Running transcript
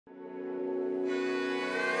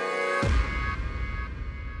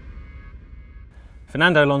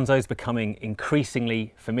Fernando Alonso is becoming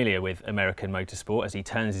increasingly familiar with American motorsport as he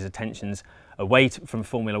turns his attentions away from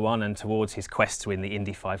Formula One and towards his quest to win the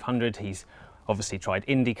Indy 500. He's obviously tried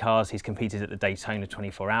Indy cars, he's competed at the Daytona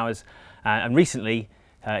 24 Hours, and recently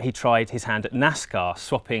he tried his hand at NASCAR,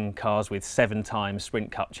 swapping cars with 7-time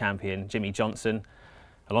Sprint Cup champion Jimmie Johnson.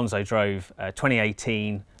 Alonso drove a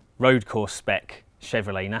 2018 road course spec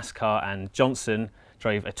Chevrolet NASCAR, and Johnson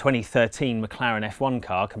drove a 2013 McLaren F1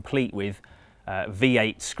 car complete with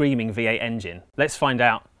screaming V8 engine. Let's find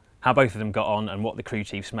out how both of them got on and what the crew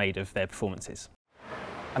chiefs made of their performances.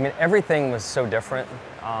 I mean, everything was so different.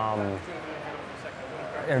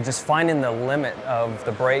 Just finding the limit of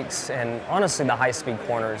the brakes and honestly the high-speed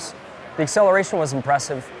corners. The acceleration was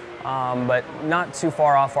impressive, but not too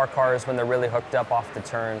far off our cars when they're really hooked up off the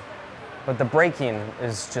turn. But the braking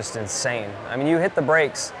is just insane. I mean, you hit the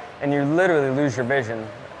brakes and you literally lose your vision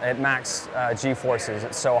at max G-forces.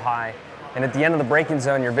 It's so high. And at the end of the braking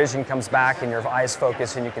zone, your vision comes back and your eyes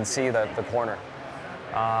focus and you can see the corner.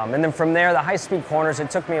 And then from there, the high-speed corners, it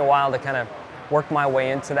took me a while to kind of work my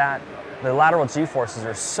way into that. The lateral G-forces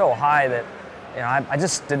are so high that I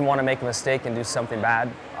just didn't want to make a mistake and do something bad.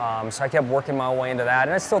 So I kept working my way into that.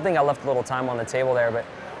 And I still think I left a little time on the table there, but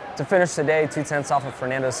to finish the day 2/10 off of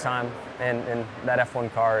Fernando's time in that F1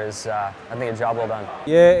 car is, I think, a job well done.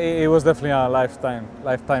 Yeah, it was definitely a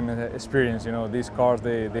lifetime experience. You know, these cars,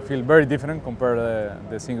 they feel very different compared to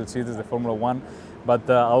the single seaters, the Formula One, but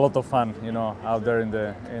a lot of fun, you know, out there in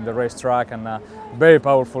the racetrack, and very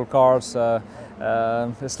powerful cars,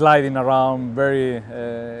 sliding around, very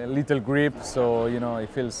little grip, so you know it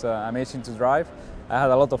feels amazing to drive. I had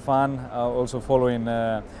a lot of fun, also following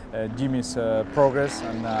Jimmie's progress,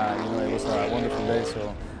 and you know, it was a wonderful day.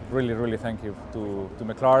 So really thank you to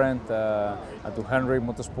McLaren, and to Henry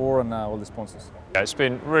Motorsport, and all the sponsors. Yeah, it's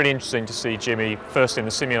been really interesting to see Jimmie first in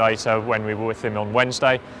the simulator when we were with him on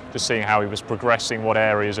Wednesday, just seeing how he was progressing, what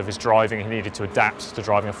areas of his driving he needed to adapt to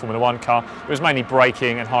driving a Formula One car. It was mainly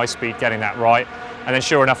braking and high speed, getting that right. And then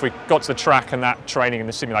sure enough, we got to the track, and that training in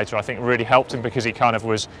the simulator I think really helped him, because he kind of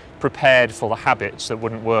was prepared for the habits that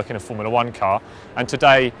wouldn't work in a Formula One car. And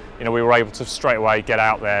today, you know, we were able to straight away get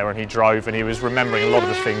out there, and he drove, and he was remembering a lot of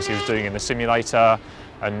the things he was doing in the simulator,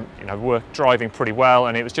 and you know, were driving pretty well.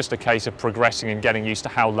 And it was just a case of progressing and getting used to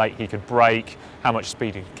how late he could brake, how much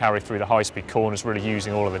speed he could carry through the high-speed corners, really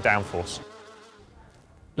using all of the downforce.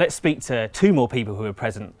 Let's speak to two more people who were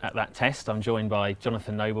present at that test. I'm joined by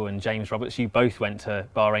Jonathan Noble and James Roberts. You both went to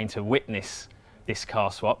Bahrain to witness this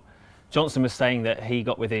car swap. Johnson was saying that he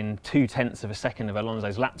got within 0.2 of a second of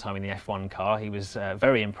Alonso's lap time in the F1 car. He was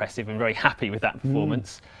very impressive and very happy with that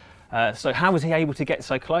performance. So how was he able to get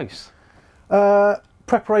so close?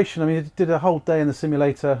 Preparation. I mean, he did a whole day in the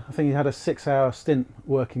simulator. I think he had a 6-hour stint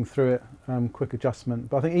working through it, quick adjustment.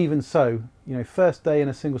 But I think even so, you know, first day in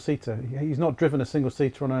a single-seater, he's not driven a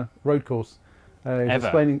single-seater on a road course.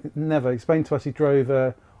 Never. Explained to us he drove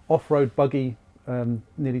a off-road buggy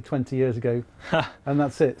nearly 20 years ago, and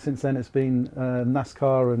that's it. Since then, it's been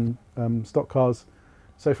NASCAR and stock cars.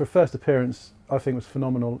 So for a first appearance, I think it was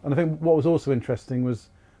phenomenal. And I think what was also interesting was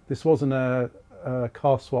this wasn't a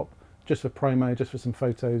car swap just for promo, just for some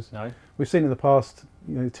photos. No. We've seen in the past,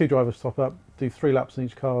 you know, 2 drivers top up, do 3 laps in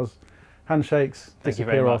each cars, handshakes,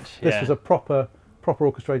 disappear off. This was a proper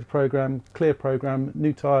orchestrated program, clear program,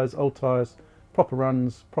 new tyres, old tyres, proper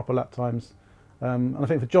runs, proper lap times. And I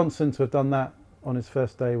think for Johnson to have done that on his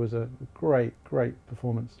first day was a great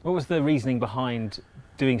performance. What was the reasoning behind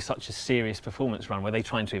doing such a serious performance run? Were they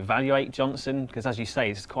trying to evaluate Johnson? Because as you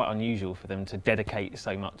say, it's quite unusual for them to dedicate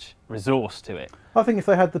so much resource to it. I think if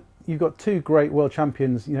they had you've got 2 great world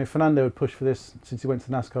champions. You know, Fernando would push for this since he went to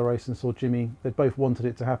the NASCAR race and saw Jimmie. They both wanted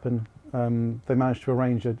it to happen. They managed to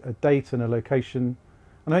arrange a date and a location.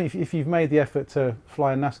 And I think if you've made the effort to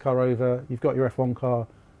fly a NASCAR over, you've got your F1 car,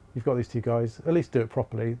 you've got these 2 guys, at least do it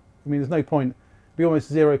properly. I mean, there's no point, be almost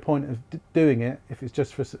 0 point of doing it if it's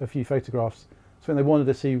just for a few photographs. So I think they wanted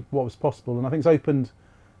to see what was possible, and I think it's opened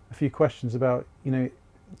a few questions about, you know,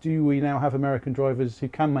 do we now have American drivers who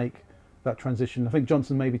can make that transition? I think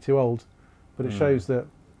Johnson may be too old, but it shows that,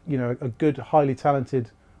 you know, a good, highly talented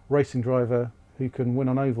racing driver who can win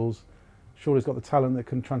on ovals surely has got the talent that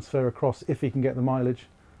can transfer across if he can get the mileage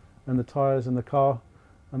and the tyres and the car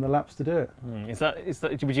and the laps to do it. Is that?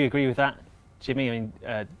 Would you agree with that, Jimmie? I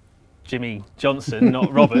mean, Jimmie Johnson,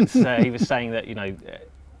 not Roberts. He was saying that, you know,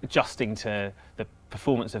 adjusting to the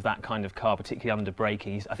performance of that kind of car, particularly under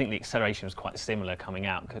braking, I think the acceleration was quite similar coming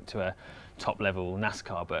out to a top-level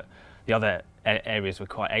NASCAR, but the other areas were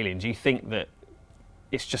quite alien. Do you think that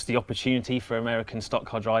it's just the opportunity for American stock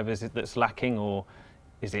car drivers that's lacking, or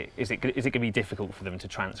Is it going to be difficult for them to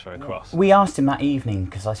transfer across? We asked him that evening,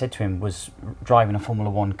 because I said to him, was driving a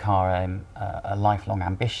Formula One car a lifelong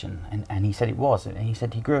ambition? And he said it was. And he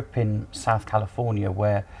said he grew up in South California,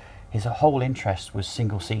 where his whole interest was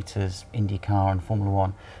single-seaters, IndyCar and Formula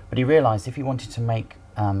One. But he realised if he wanted to make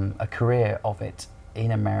a career of it in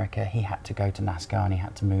America, he had to go to NASCAR, and he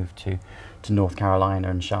had to move to North Carolina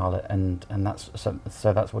and Charlotte, and that's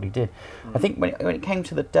so that's what he did. I think when it came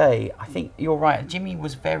to the day, I think you're right. Jimmie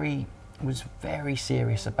was very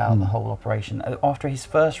serious about the whole operation. After his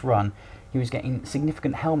first run, he was getting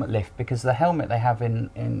significant helmet lift, because the helmet they have in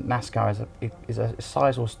NASCAR is a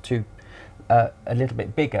size or two a little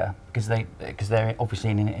bit bigger, because they're obviously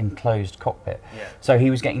in an enclosed cockpit. Yeah. So he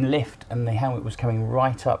was getting lift, and the helmet was coming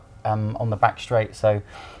right up on the back straight, so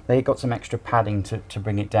they got some extra padding to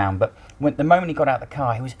bring it down. But the moment he got out of the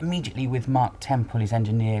car, he was immediately with Mark Temple, his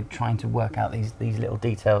engineer, trying to work out these little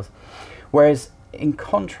details. Whereas in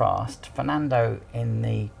contrast, Fernando in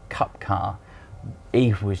the Cup car,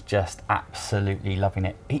 he was just absolutely loving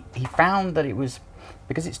it. He found that it was,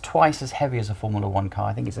 because it's twice as heavy as a Formula One car,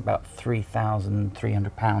 I think it's about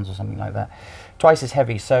 3,300 pounds or something like that, twice as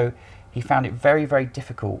heavy, so he found it very, very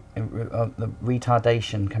difficult, the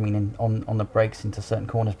retardation coming in on the brakes into certain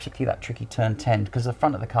corners, particularly that tricky turn 10, because the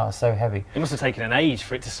front of the car is so heavy. It must have taken an age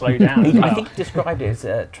for it to slow down. I think he described it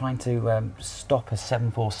as trying to stop a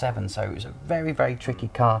 747, so it was a very, very tricky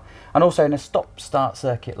car. And also in a stop-start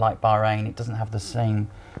circuit like Bahrain, it doesn't have the same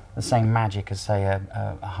magic as, say,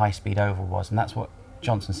 a high-speed oval was, and that's what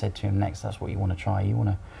Johnson said to him next. That's what you want to try. You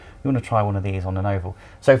want to try one of these on an oval.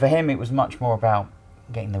 So for him, it was much more about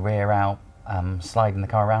getting the rear out, sliding the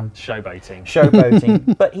car around.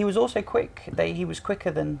 Showboating. But he was also quick. He was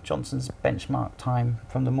quicker than Johnson's benchmark time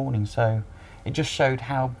from the morning, so it just showed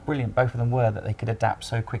how brilliant both of them were, that they could adapt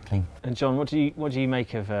so quickly. And John, what do you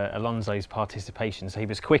make of Alonso's participation? So he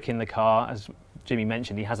was quick in the car, as Jimmie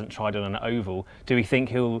mentioned, he hasn't tried on an oval. Do we think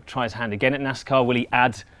he'll try his hand again at NASCAR? Will he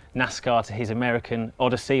add NASCAR to his American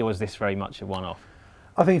odyssey, or was this very much a one-off?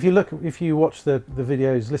 I think if you watch the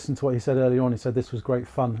videos, listen to what he said earlier on, he said this was great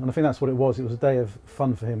fun, and I think that's what it was. It was a day of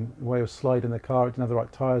fun for him, where he was sliding the car, it didn't have the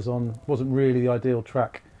right tyres on, wasn't really the ideal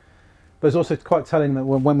track. But it's also quite telling that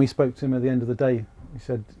when we spoke to him at the end of the day, he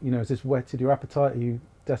said, you know, has this whetted your appetite? Are you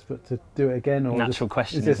desperate to do it again? Or Natural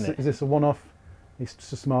question, isn't it? Is this a one-off? He's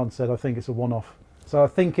just smart and said, I think it's a one-off. So I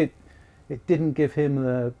think it didn't give him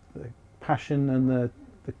the passion and the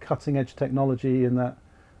cutting-edge technology and that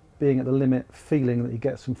being at the limit feeling that he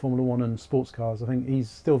gets from Formula One and sports cars. I think he's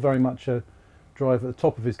still very much a driver at the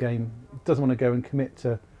top of his game. He doesn't want to go and commit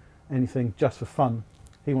to anything just for fun.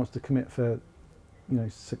 He wants to commit for, you know,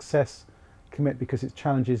 success, commit because it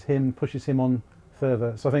challenges him, pushes him on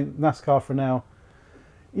further. So I think NASCAR for now,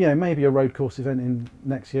 you know, maybe a road course event in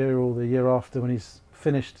next year or the year after, when he's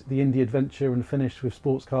finished the Indy adventure and finished with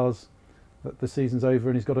sports cars, that the season's over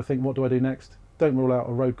and he's got to think, what do I do next? Don't rule out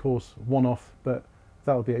a road course one-off, but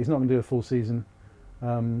that'll be it. He's not going to do a full season.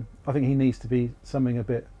 I think he needs to be something a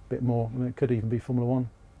bit more. I mean, it could even be Formula One.